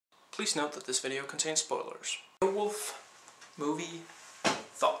Please note that this video contains spoilers. Beowulf movie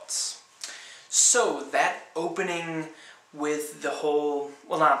thoughts. So that opening with the whole,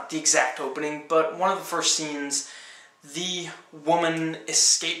 well, not the exact opening, but one of the first scenes, the woman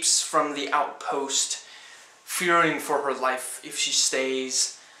escapes from the outpost, fearing for her life if she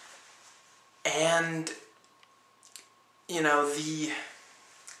stays, and, you know, the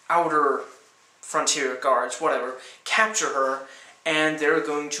outer frontier guards, whatever, capture her, and they're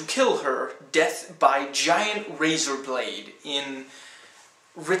going to kill her, death by giant razor blade in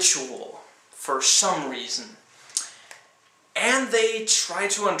ritual for some reason. And they try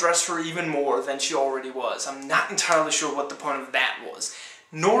to undress her even more than she already was. I'm not entirely sure what the point of that was.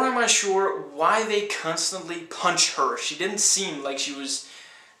 Nor am I sure why they constantly punch her. She didn't seem like she was,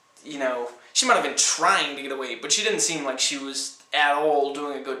 you know, she might have been trying to get away, but she didn't seem like she was at all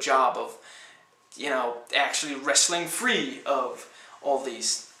doing a good job of, you know, actually wrestling free of all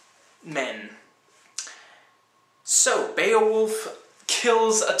these men. So, Beowulf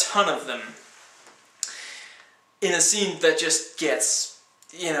kills a ton of them in a scene that just gets,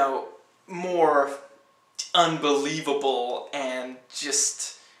 you know, more unbelievable and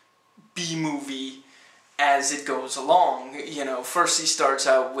just B-movie as it goes along. You know, first he starts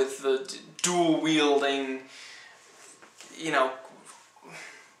out with the dual-wielding, you know,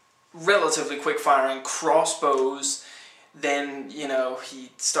 relatively quick-firing crossbows. Then, you know,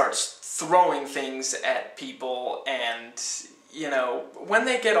 he starts throwing things at people, and, you know, when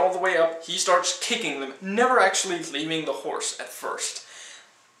they get all the way up, he starts kicking them, never actually leaving the horse at first.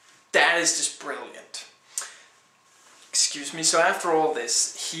 That is just brilliant. Excuse me, so after all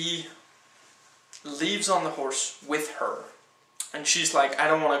this, he leaves on the horse with her, and she's like, I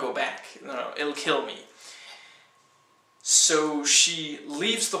don't want to go back, no, it'll kill me. So she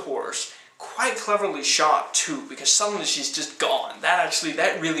leaves the horse, quite cleverly shot too, because suddenly she's just gone. That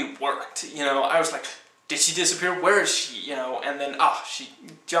really worked, you know. I was like, did she disappear? Where is she? You know, and then, she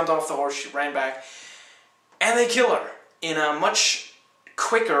jumped off the horse, she ran back, and they kill her in a much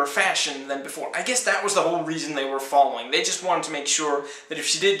quicker fashion than before. I guess that was the whole reason they were following. They just wanted to make sure that if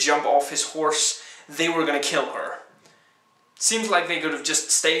she did jump off his horse, they were going to kill her. Seems like they could have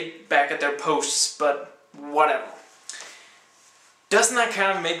just stayed back at their posts, but whatever. Doesn't that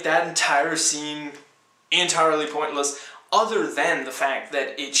kind of make that entire scene entirely pointless, other than the fact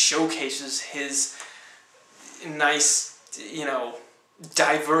that it showcases his nice, you know,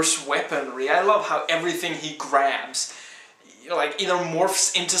 diverse weaponry? I love how everything he grabs, you know, like, either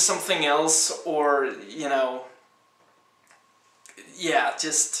morphs into something else, or, you know, yeah,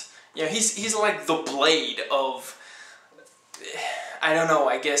 just, you know, he's like the blade of, I don't know,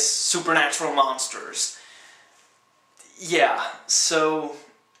 I guess, supernatural monsters. Yeah, so,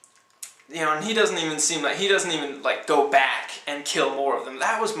 you know, and he doesn't even like go back and kill more of them.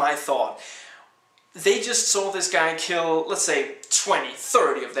 That was my thought. They just saw this guy kill, let's say, 20,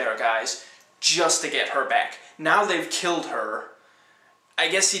 30 of their guys just to get her back. Now they've killed her. I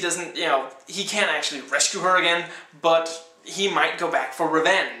guess he doesn't, you know, he can't actually rescue her again, but he might go back for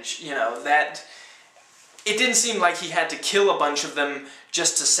revenge, you know, that, it didn't seem like he had to kill a bunch of them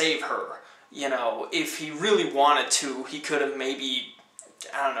just to save her. You know, if he really wanted to, he could have maybe,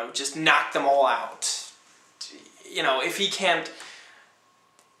 I don't know, just knocked them all out. You know, if he can't,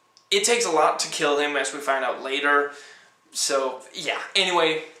 it takes a lot to kill him, as we find out later. So, yeah.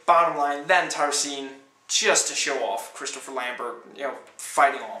 Anyway, bottom line, that entire scene, just to show off Christopher Lambert, you know,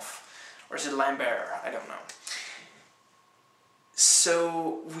 fighting off. Or is it Lambert? I don't know.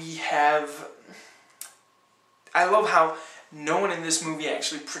 So, we have, I love how no one in this movie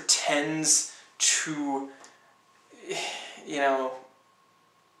actually pretends to, you know,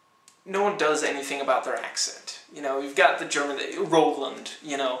 no one does anything about their accent. You know, you've got the German, Roland,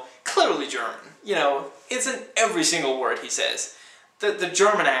 you know, clearly German. You know, it's in every single word he says. The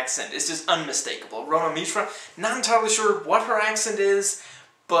German accent is just unmistakable. Rona Mitra, not entirely sure what her accent is,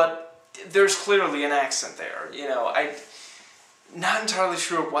 but there's clearly an accent there. You know, I'm not entirely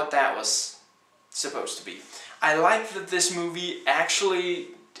sure what that was supposed to be. I like that this movie actually,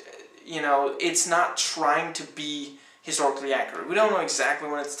 you know, it's not trying to be historically accurate. We don't know exactly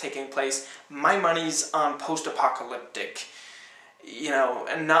when it's taking place. My money's on post-apocalyptic, you know,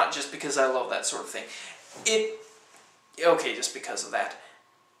 and not just because I love that sort of thing. Okay, just because of that.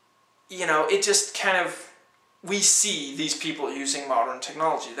 You know, it just kind of, we see these people using modern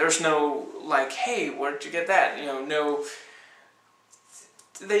technology. There's no, like, hey, where'd you get that? You know, no,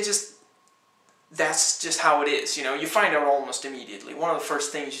 they just, that's just how it is, you know. You find out almost immediately. One of the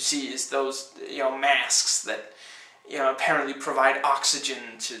first things you see is those, you know, masks that, you know, apparently provide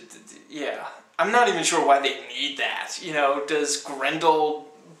oxygen to, yeah. I'm not even sure why they need that, you know. Does Grendel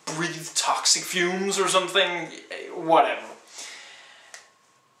breathe toxic fumes or something. Whatever.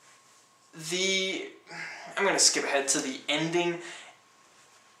 I'm going to skip ahead to the ending.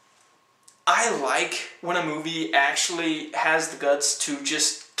 I like when a movie actually has the guts to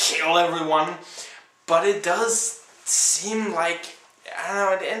just kill everyone, but it does seem like, I don't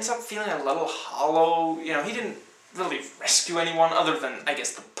know, it ends up feeling a little hollow. You know, he didn't really rescue anyone other than, I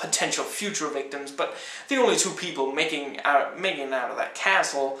guess, the potential future victims, but the only two people making it out of that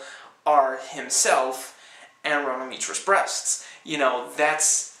castle are himself and Rhodometra's breasts. You know,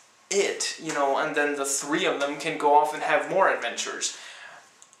 that's it, you know, and then the three of them can go off and have more adventures.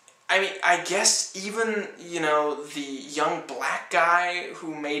 I mean, I guess even, you know, the young black guy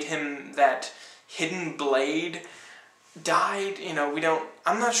who made him that hidden blade died, you know,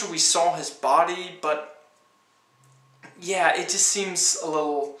 I'm not sure we saw his body, but yeah, it just seems a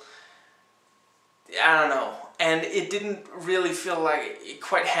little, I don't know, and it didn't really feel like it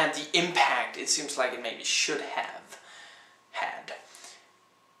quite had the impact it seems like it maybe should have had.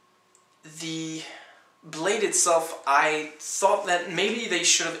 The blade itself, I thought that maybe they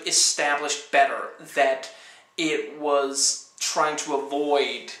should have established better that it was trying to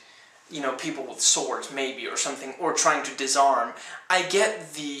avoid, you know, people with swords maybe or something, or trying to disarm. I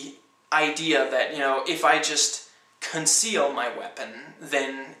get the idea that, you know, if I just conceal my weapon,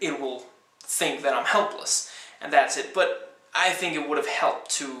 then it will think that I'm helpless, and that's it. But I think it would have helped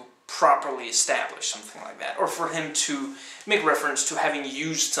to properly establish something like that, or for him to make reference to having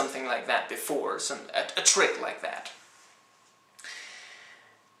used something like that before, a trick like that.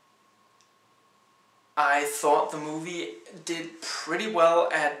 I thought the movie did pretty well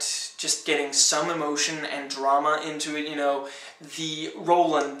at just getting some emotion and drama into it, you know, the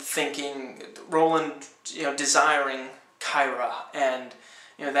Roland, you know, desiring Kyra, and,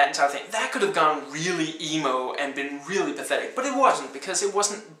 you know, that entire thing. That could have gone really emo and been really pathetic, but it wasn't, because it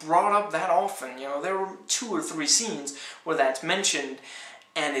wasn't brought up that often, you know. There were 2 or 3 scenes where that's mentioned,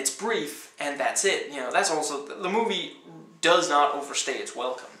 and it's brief, and that's it, you know. That's also, the movie does not overstay its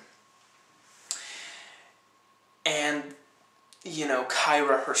welcome. And, you know,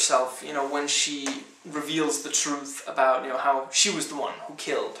 Kyra herself, you know, when she reveals the truth about, you know, how she was the one who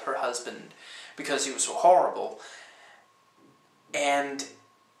killed her husband because he was so horrible, and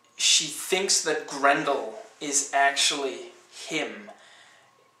she thinks that Grendel is actually him.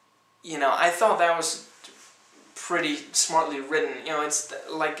 You know, I thought that was pretty smartly written. You know, it's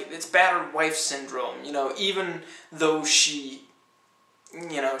like, it's battered wife syndrome, you know, even though she,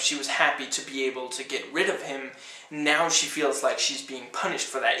 you know, she was happy to be able to get rid of him, now she feels like she's being punished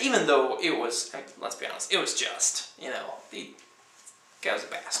for that, even though it was, I mean, let's be honest, it was just, you know, the guy was a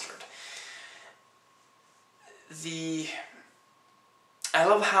bastard. I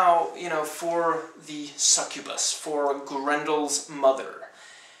love how, you know, for the succubus, for Grendel's mother,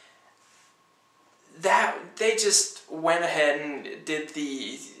 that they just went ahead and did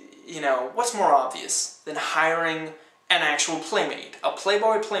the, you know, what's more obvious than hiring an actual playmate, a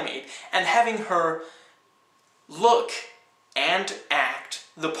Playboy playmate, and having her look and act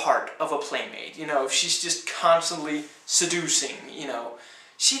the part of a playmate. You know, she's just constantly seducing, you know.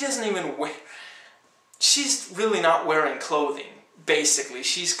 She doesn't even wear, she's really not wearing clothing, basically.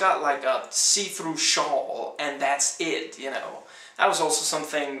 She's got like a see-through shawl, and that's it, you know. That was also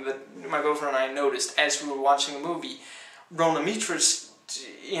something that my girlfriend and I noticed as we were watching the movie. Rhodometra's,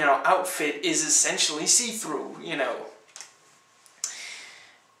 you know, outfit is essentially see-through, you know.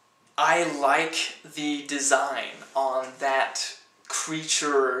 I like the design on that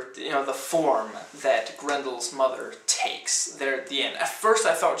creature, you know, the form that Grendel's mother takes there at the end. At first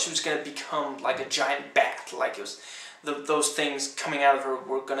I thought she was going to become like a giant bat, like it was those things coming out of her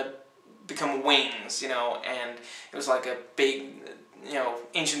were going to become wings, you know, and it was like a big, you know,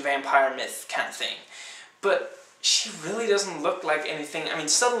 ancient vampire myth kind of thing. But she really doesn't look like anything. I mean,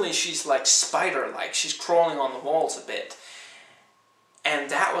 suddenly she's like spider-like, she's crawling on the walls a bit.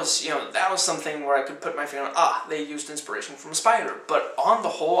 And that was, you know, that was something where I could put my finger on, they used inspiration from a spider. But on the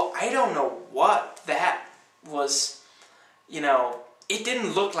whole, I don't know what that was, you know, it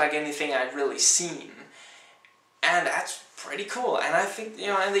didn't look like anything I'd really seen. And that's pretty cool. And I think, you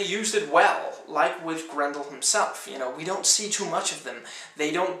know, and they used it well, like with Grendel himself. You know, we don't see too much of them.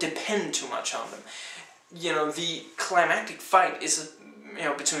 They don't depend too much on them. You know, the climactic fight is, you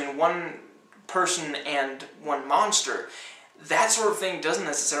know, between one person and one monster. That sort of thing doesn't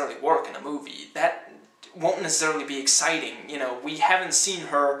necessarily work in a movie. That won't necessarily be exciting. You know, we haven't seen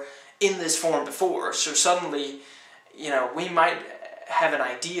her in this form before, so suddenly, you know, we might have an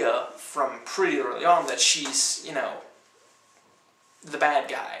idea from pretty early on that she's, you know, the bad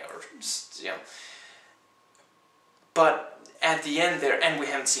guy, or, you know. But at the end there, and we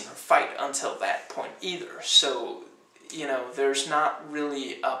haven't seen her fight until that point either, so, you know, there's not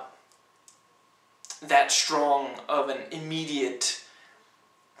really that strong of an immediate,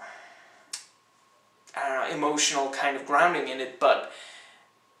 I don't know, emotional kind of grounding in it, but,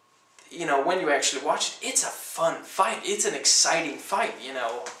 you know, when you actually watch it, it's a fun fight. It's an exciting fight, you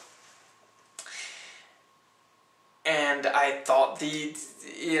know. And I thought the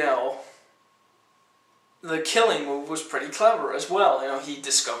killing move was pretty clever as well. You know, he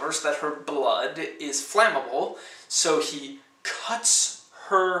discovers that her blood is flammable, so he cuts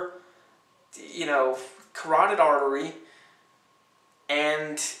her, you know, carotid artery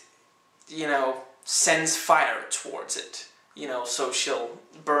and, you know, sends fire towards it. You know, so she'll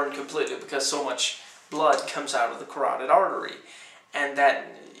burn completely because so much blood comes out of the carotid artery. And that,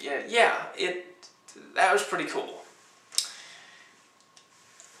 yeah, that was pretty cool.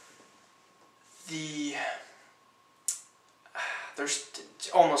 There's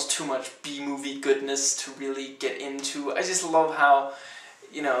almost too much B-movie goodness to really get into. I just love how,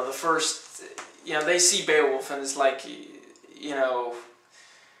 you know, the first, you know, they see Beowulf and it's like, you know,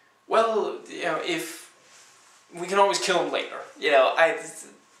 well, you know, if we can always kill him later. You know,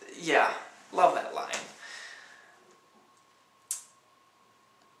 yeah, love that line.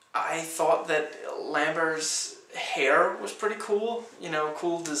 I thought that Lambert's hair was pretty cool, you know,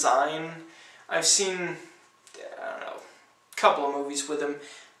 cool design. I've seen, I don't know, a couple of movies with him.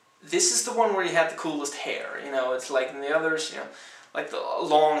 This is the one where he had the coolest hair, you know, it's like in the others, you know, like the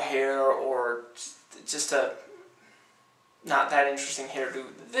long hair or just a not that interesting hairdo.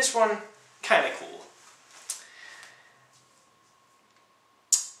 This one, kind of cool.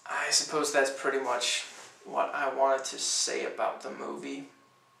 I suppose that's pretty much what I wanted to say about the movie.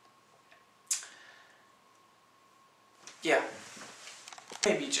 Yeah.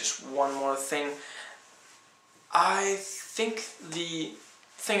 Maybe just one more thing. I think the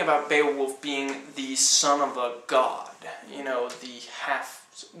thing about Beowulf being the son of a god, you know, the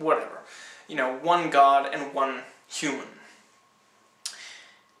half, whatever, you know, one god and one human.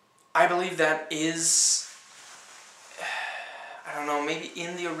 I believe that is, I don't know, maybe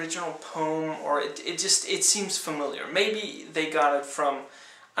in the original poem, or it seems familiar. Maybe they got it from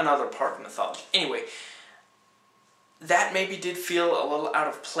another part of mythology. Anyway, that maybe did feel a little out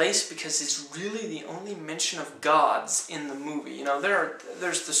of place because it's really the only mention of gods in the movie. You know,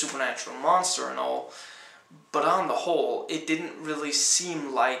 there's the supernatural monster and all, but on the whole, it didn't really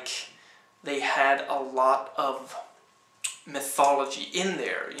seem like they had a lot of mythology in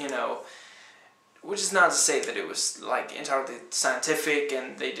there, you know. Which is not to say that it was, like, entirely scientific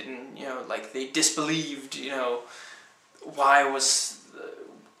and they didn't, you know, like, they disbelieved, you know,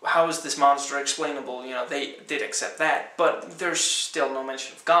 how is this monster explainable, you know, they did accept that, but there's still no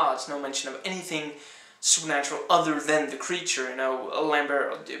mention of gods, no mention of anything supernatural other than the creature, you know.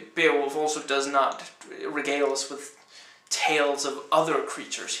 Beowulf also does not regale us with tales of other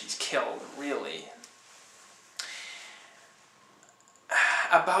creatures he's killed, really.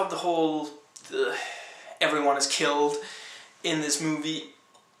 About the whole everyone is killed in this movie,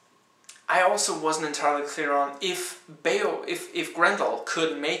 I also wasn't entirely clear on if Grendel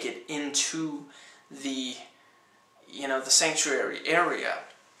could make it into the, you know, the sanctuary area.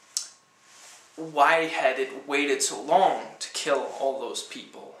 Why had it waited so long to kill all those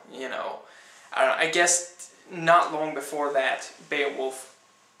people, you know? I guess not long before that, Beowulf,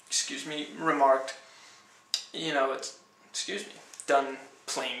 remarked, you know, done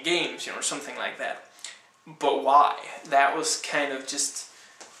playing games, you know, or something like that. But why? That was kind of just,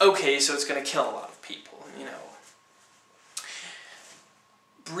 okay, so it's going to kill a lot of people, you know.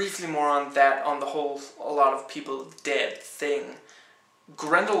 Briefly more on that, on the whole, a lot of people dead thing.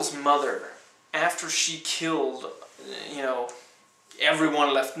 Grendel's mother, after she killed, you know,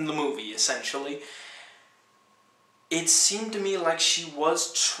 everyone left in the movie, essentially, it seemed to me like she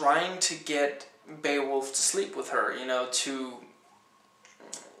was trying to get Beowulf to sleep with her, you know,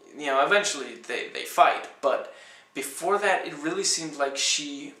 eventually they fight, but before that it really seemed like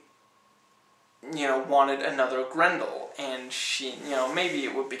she, you know, wanted another Grendel, and she, you know, maybe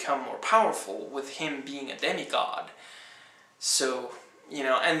it would become more powerful with him being a demigod. So, you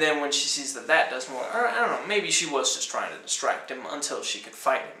know, and then when she sees that that doesn't work, I don't know, maybe she was just trying to distract him until she could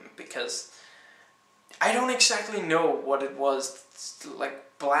fight him, because I don't exactly know what it was,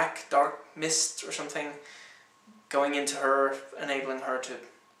 like black, dark mist or something, going into her, enabling her to,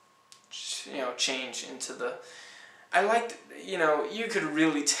 you know, change into the... I liked, you know, you could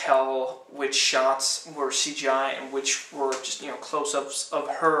really tell which shots were CGI and which were just, you know, close-ups of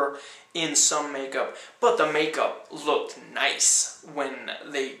her in some makeup, but the makeup looked nice when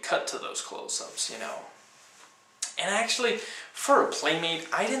they cut to those close-ups, you know. And actually, for a playmate,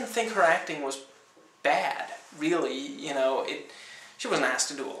 I didn't think her acting was bad, really. You know, she wasn't asked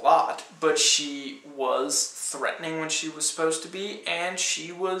to do a lot, but she was threatening when she was supposed to be, and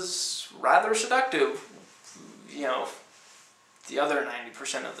she was rather seductive, you know, the other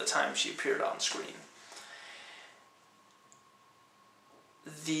 90% of the time she appeared on screen.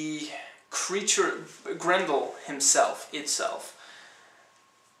 The creature, Grendel itself,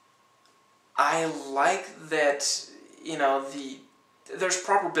 I like that, you know, there's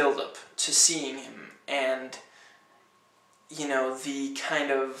proper build-up to seeing him, and, you know, the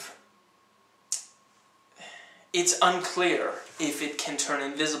kind of, it's unclear if it can turn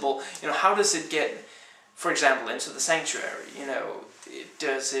invisible. You know, how does it get, for example, into the sanctuary? You know,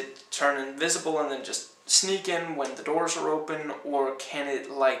 does it turn invisible and then just sneak in when the doors are open, or can it,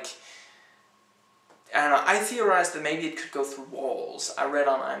 like, I don't know, I theorized that maybe it could go through walls. I read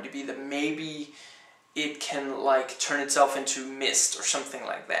on IMDb that maybe it can, like, turn itself into mist or something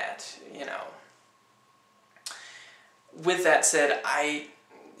like that, you know. With that said, I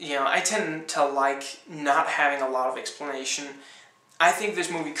tend to like not having a lot of explanation. I think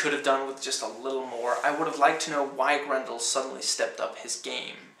this movie could have done with just a little more. I would have liked to know why Grendel suddenly stepped up his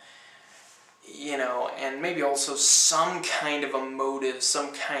game. You know, and maybe also some kind of a motive,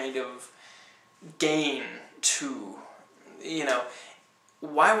 some kind of gain to, you know,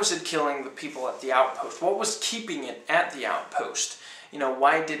 why was it killing the people at the outpost? What was keeping it at the outpost? You know,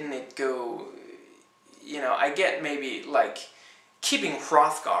 why didn't it go, you know, I get maybe, like, keeping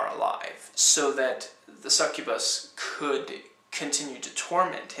Hrothgar alive so that the succubus could continue to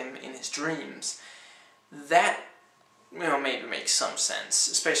torment him in his dreams. That, you know, maybe makes some sense,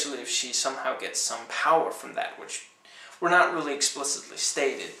 especially if she somehow gets some power from that, which were not really explicitly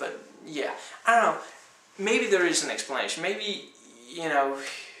stated, but yeah, I don't know, maybe there is an explanation. Maybe, you know,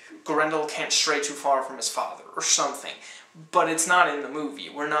 Grendel can't stray too far from his father, or something, but it's not in the movie.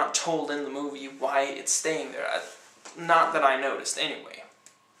 We're not told in the movie why it's staying there, not that I noticed anyway.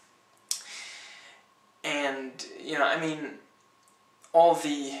 And, you know, I mean, all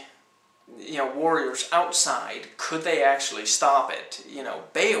the, you know, warriors outside, could they actually stop it? You know,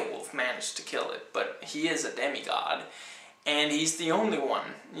 Beowulf managed to kill it, but he is a demigod, and he's the only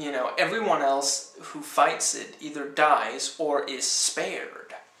one. You know, everyone else who fights it either dies or is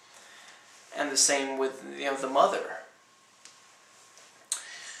spared. And the same with, you know, the mother.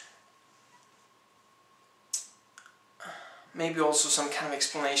 Maybe also some kind of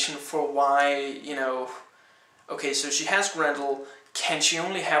explanation for why, you know, okay, so she has Grendel. Can she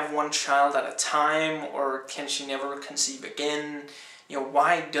only have one child at a time, or can she never conceive again? You know,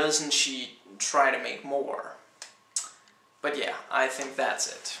 why doesn't she try to make more? But yeah, I think that's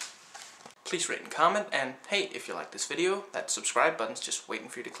it. Please rate and comment, and hey, if you like this video, that subscribe button's just waiting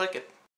for you to click it.